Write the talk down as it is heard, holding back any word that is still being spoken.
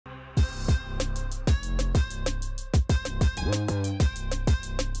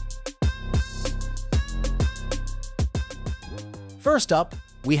First up,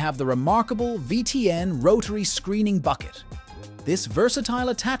 we have the remarkable VTN rotary screening bucket. This versatile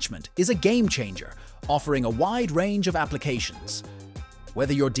attachment is a game changer, offering a wide range of applications.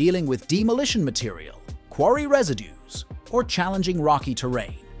 Whether you're dealing with demolition material, quarry residues, or challenging rocky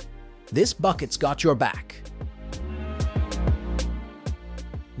terrain, this bucket's got your back.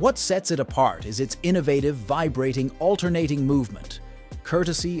 What sets it apart is its innovative, vibrating, alternating movement,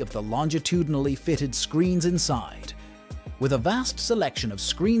 courtesy of the longitudinally fitted screens inside. With a vast selection of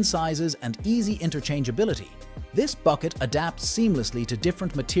screen sizes and easy interchangeability, this bucket adapts seamlessly to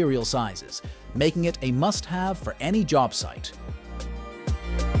different material sizes, making it a must-have for any job site.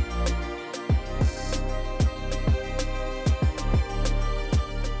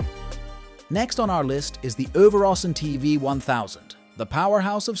 Next on our list is the Inventions TV1000, the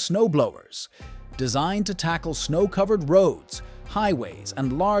powerhouse of snowblowers. Designed to tackle snow-covered roads, highways,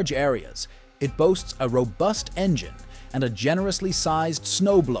 and large areas, it boasts a robust engine and a generously sized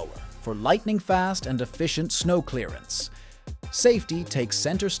snowblower for lightning-fast and efficient snow clearance. Safety takes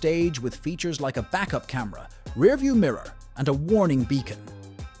center stage with features like a backup camera, rearview mirror, and a warning beacon.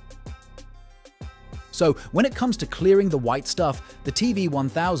 So, when it comes to clearing the white stuff, the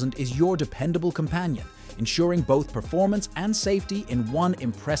TV1000 is your dependable companion, ensuring both performance and safety in one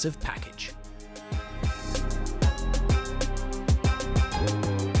impressive package.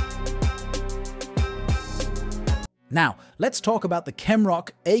 Now, let's talk about the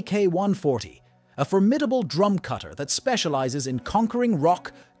Kemrock AK-140, a formidable drum cutter that specializes in conquering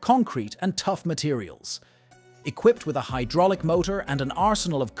rock, concrete, and tough materials. Equipped with a hydraulic motor and an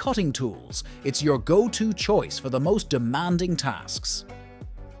arsenal of cutting tools, it's your go-to choice for the most demanding tasks.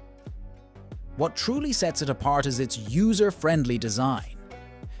 What truly sets it apart is its user-friendly design.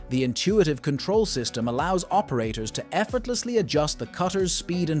 The intuitive control system allows operators to effortlessly adjust the cutter's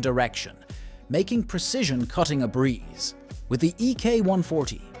speed and direction, making precision cutting a breeze. With the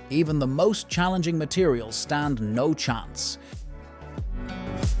EK-140, even the most challenging materials stand no chance.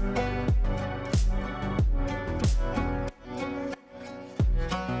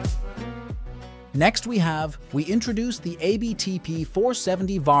 Next we introduce the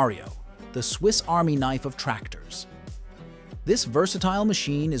ABTP-470 Vario, the Swiss Army knife of tractors. This versatile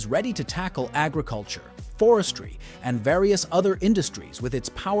machine is ready to tackle agriculture, forestry, and various other industries with its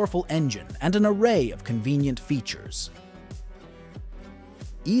powerful engine and an array of convenient features.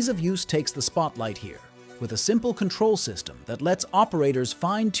 Ease of use takes the spotlight here, with a simple control system that lets operators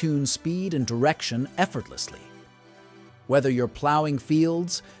fine-tune speed and direction effortlessly. Whether you're plowing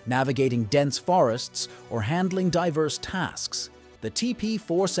fields, navigating dense forests, or handling diverse tasks, the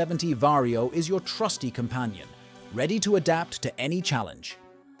TP-470 Vario is your trusty companion, ready to adapt to any challenge.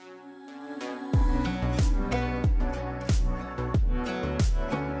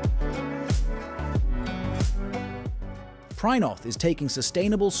 Prinoth is taking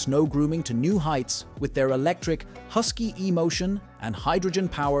sustainable snow grooming to new heights with their electric Husky E-Motion and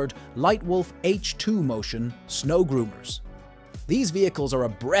hydrogen-powered Lightwolf H2 Motion snow groomers. These vehicles are a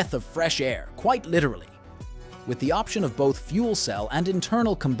breath of fresh air, quite literally. With the option of both fuel cell and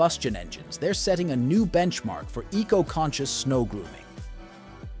internal combustion engines, they're setting a new benchmark for eco-conscious snow grooming.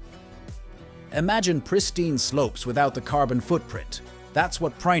 Imagine pristine slopes without the carbon footprint. That's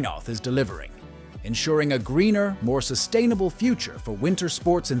what Prinoth is delivering, ensuring a greener, more sustainable future for winter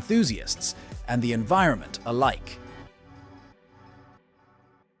sports enthusiasts and the environment alike.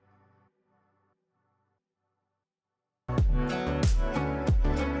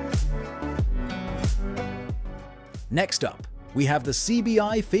 Next up, we have the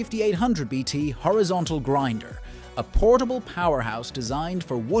CBI 5800BT Horizontal Grinder, a portable powerhouse designed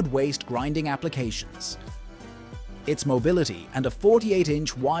for wood waste grinding applications. Its mobility and a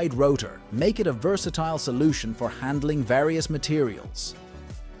 48-inch wide rotor make it a versatile solution for handling various materials.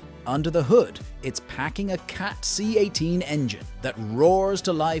 Under the hood, it's packing a Cat C18 engine that roars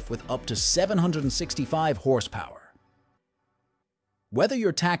to life with up to 765 horsepower. Whether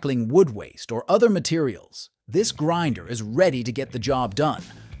you're tackling wood waste or other materials, this grinder is ready to get the job done.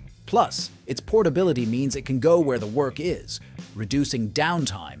 Plus, its portability means it can go where the work is, reducing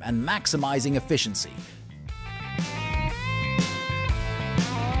downtime and maximizing efficiency.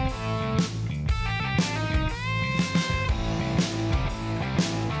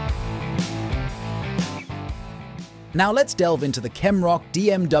 Now let's delve into the Kemrock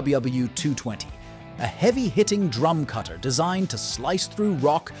DMW220, a heavy-hitting drum cutter designed to slice through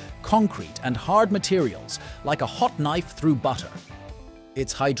rock, concrete, and hard materials like a hot knife through butter.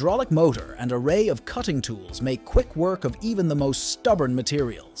 Its hydraulic motor and array of cutting tools make quick work of even the most stubborn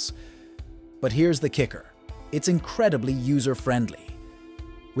materials. But here's the kicker. It's incredibly user-friendly.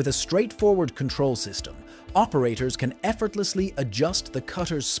 With a straightforward control system, operators can effortlessly adjust the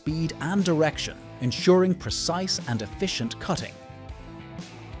cutter's speed and direction, ensuring precise and efficient cutting.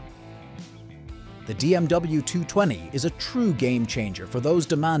 The DMW 220 is a true game changer for those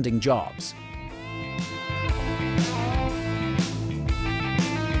demanding jobs.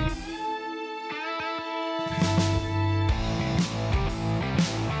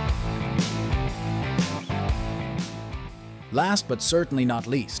 Last but certainly not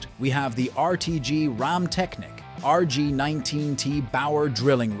least, we have the RTG Ram Technic RG19T Bower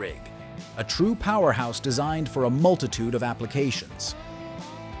Drilling Rig, a true powerhouse designed for a multitude of applications.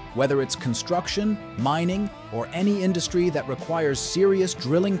 Whether it's construction, mining, or any industry that requires serious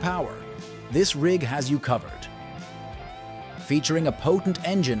drilling power, this rig has you covered. Featuring a potent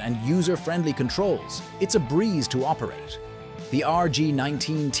engine and user-friendly controls, it's a breeze to operate. The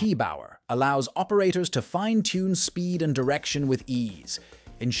RG19T Bower allows operators to fine-tune speed and direction with ease,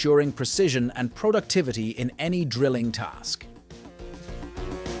 ensuring precision and productivity in any drilling task.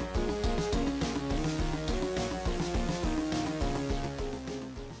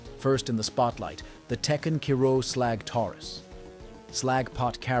 First in the spotlight, the Tekken Kiro Slag Taurus. Slag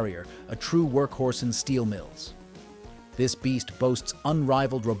pot carrier, a true workhorse in steel mills. This beast boasts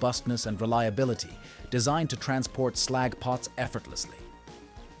unrivaled robustness and reliability, designed to transport slag pots effortlessly.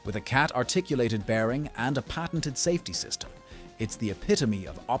 With a cat-articulated bearing and a patented safety system, it's the epitome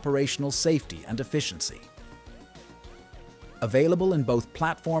of operational safety and efficiency. Available in both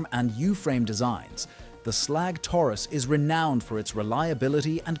platform and U-frame designs, the Slag Taurus is renowned for its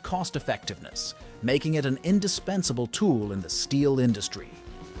reliability and cost-effectiveness, making it an indispensable tool in the steel industry.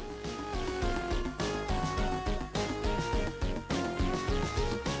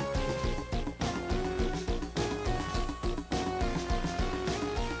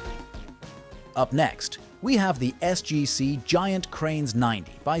 Up next, we have the SGC Giant Cranes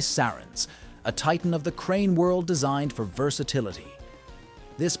 90 by Sarens, a titan of the crane world designed for versatility.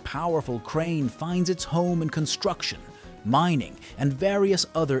 This powerful crane finds its home in construction, mining, and various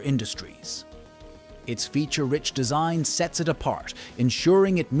other industries. Its feature-rich design sets it apart,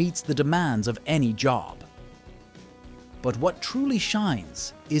 ensuring it meets the demands of any job. But what truly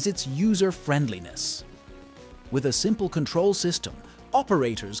shines is its user-friendliness. With a simple control system,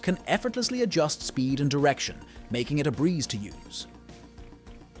 operators can effortlessly adjust speed and direction, making it a breeze to use.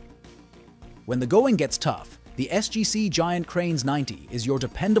 When the going gets tough, the SGC Giant Cranes 90 is your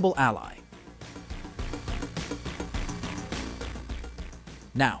dependable ally.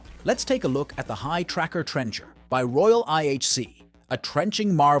 Now, let's take a look at the High Tracker Trencher by Royal IHC, a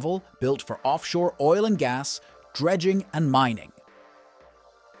trenching marvel built for offshore oil and gas, dredging, and mining.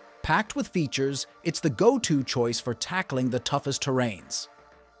 Packed with features, it's the go-to choice for tackling the toughest terrains.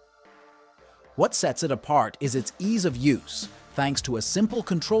 What sets it apart is its ease of use, thanks to a simple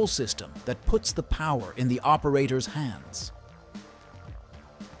control system that puts the power in the operator's hands.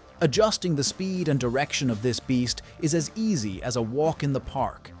 Adjusting the speed and direction of this beast is as easy as a walk in the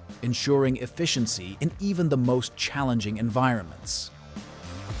park, ensuring efficiency in even the most challenging environments.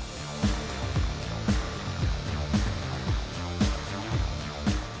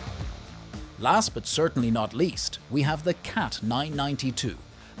 Last but certainly not least, we have the CAT 992,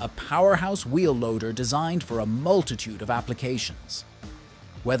 a powerhouse wheel loader designed for a multitude of applications.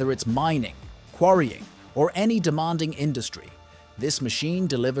 Whether it's mining, quarrying, or any demanding industry, this machine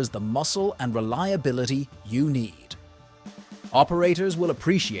delivers the muscle and reliability you need. Operators will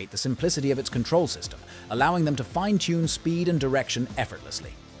appreciate the simplicity of its control system, allowing them to fine-tune speed and direction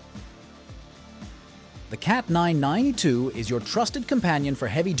effortlessly. The CAT 992 is your trusted companion for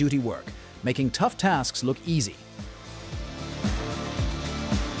heavy-duty work, making tough tasks look easy.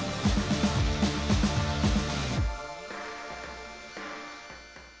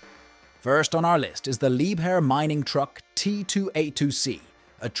 First on our list is the Liebherr mining truck T282C,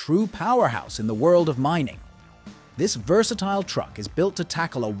 a true powerhouse in the world of mining. This versatile truck is built to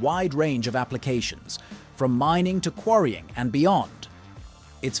tackle a wide range of applications, from mining to quarrying and beyond.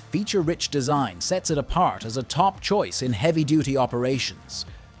 Its feature-rich design sets it apart as a top choice in heavy-duty operations.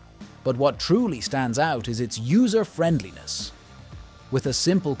 But what truly stands out is its user-friendliness. With a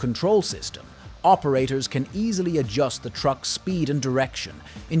simple control system, operators can easily adjust the truck's speed and direction,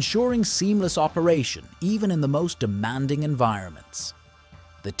 ensuring seamless operation even in the most demanding environments.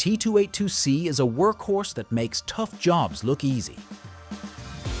 The T282C is a workhorse that makes tough jobs look easy.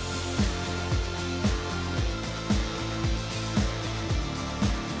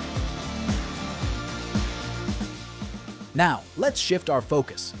 Now, let's shift our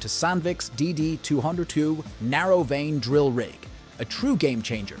focus to Sandvik's DD202 Narrow Vein Drill Rig, a true game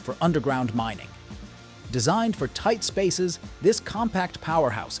changer for underground mining. Designed for tight spaces, this compact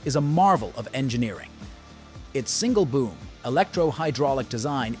powerhouse is a marvel of engineering. Its single-boom, electro-hydraulic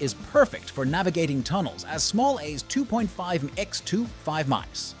design is perfect for navigating tunnels as small as 2.5 x to 5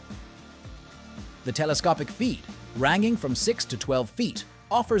 miles. The telescopic feed, ranging from 6 to 12 feet,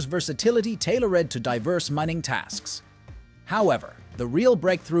 offers versatility tailored to diverse mining tasks. However, the real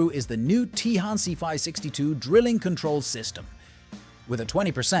breakthrough is the new Tihan C562 drilling control system. With a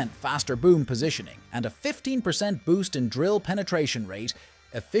 20% faster boom positioning and a 15% boost in drill penetration rate,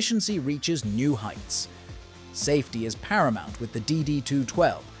 efficiency reaches new heights. Safety is paramount with the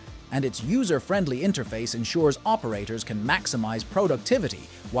DD212, and its user-friendly interface ensures operators can maximize productivity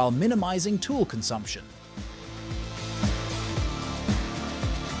while minimizing tool consumption.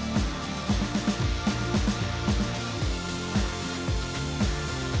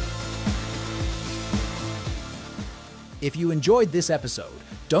 If you enjoyed this episode,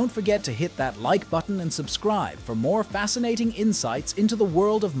 don't forget to hit that like button and subscribe for more fascinating insights into the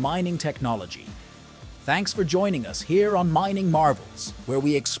world of mining technology. Thanks for joining us here on Mining Marvels, where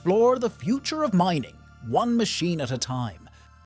we explore the future of mining, one machine at a time.